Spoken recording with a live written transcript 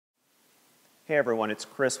Hey everyone, it's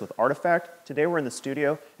Chris with Artifact. Today we're in the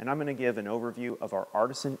studio and I'm going to give an overview of our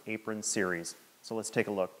Artisan Aprons series. So let's take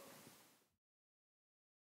a look.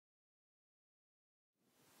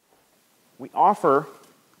 We offer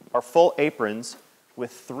our full aprons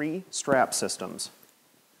with 3 strap systems.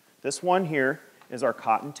 This one here is our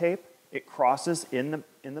cotton tape. It crosses in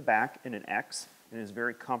the back in an X and is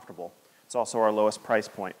very comfortable. It's also our lowest price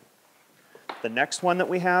point. The next one that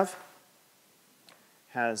we have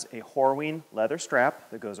has a Horween leather strap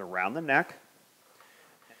that goes around the neck,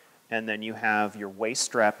 and then you have your waist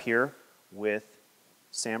strap here with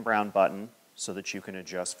Sam Browne button so that you can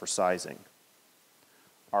adjust for sizing.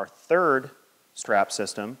 Our third strap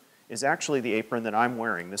system is actually the apron that I'm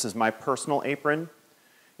wearing. This is my personal apron.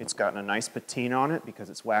 It's gotten a nice patina on it because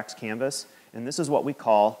it's wax canvas, and this is what we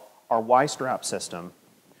call our Y-strap system.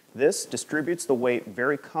 This distributes the weight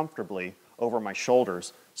very comfortably over my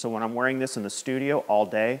shoulders, so when I'm wearing this in the studio all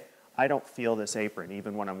day, I don't feel this apron,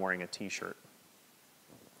 even when I'm wearing a t-shirt.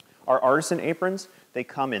 Our Artisan aprons, they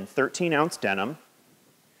come in 13-ounce denim,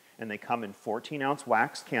 and they come in 14-ounce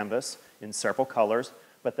wax canvas in several colors,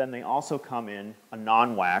 but then they also come in a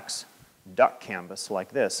non-wax duck canvas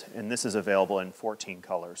like this, and this is available in 14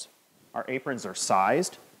 colors. Our aprons are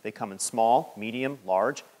sized. They come in small, medium,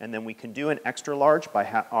 large, and then we can do an extra large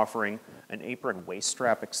by offering an apron waist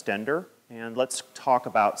strap extender. And let's talk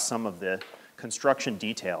about some of the construction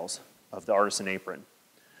details of the Artisan apron.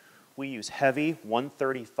 We use heavy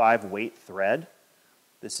 135 weight thread.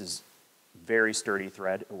 This is very sturdy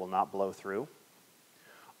thread. It will not blow through.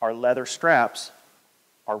 Our leather straps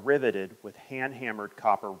are riveted with hand-hammered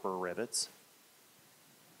copper burr rivets.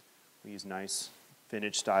 We use nice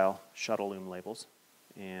vintage-style shuttle loom labels.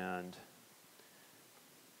 And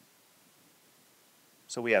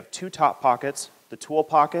so we have 2 top pockets, the tool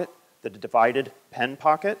pocket, the divided pen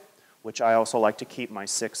pocket, which I also like to keep my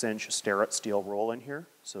 6-inch Starrett steel roll in here,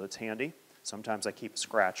 so it's handy. Sometimes I keep a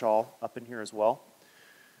scratch awl up in here as well.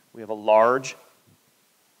 We have a large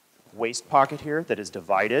waist pocket here that is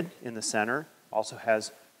divided in the center. Also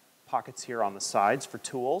has pockets here on the sides for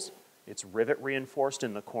tools. It's rivet reinforced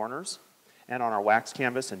in the corners. And on our wax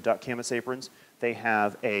canvas and duck canvas aprons, they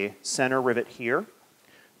have a center rivet here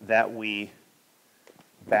that we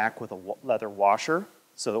back with a leather washer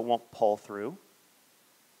so that it won't pull through.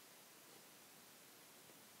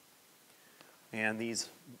 And these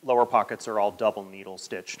lower pockets are all double needle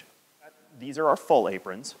stitched. These are our full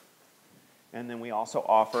aprons. And then we also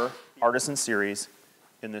offer Artisan series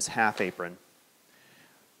in this half apron.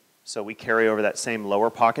 So we carry over that same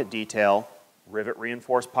lower pocket detail, rivet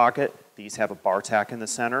reinforced pocket. These have a bar tack in the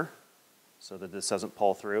center so that this doesn't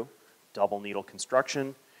pull through. Double needle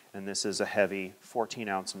construction. And this is a heavy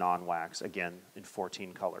 14-ounce non-wax, again, in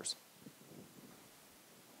 14 colors.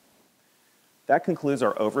 That concludes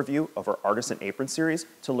our overview of our Artisan Apron series.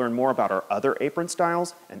 To learn more about our other apron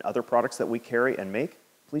styles and other products that we carry and make,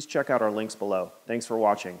 please check out our links below. Thanks for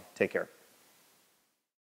watching. Take care.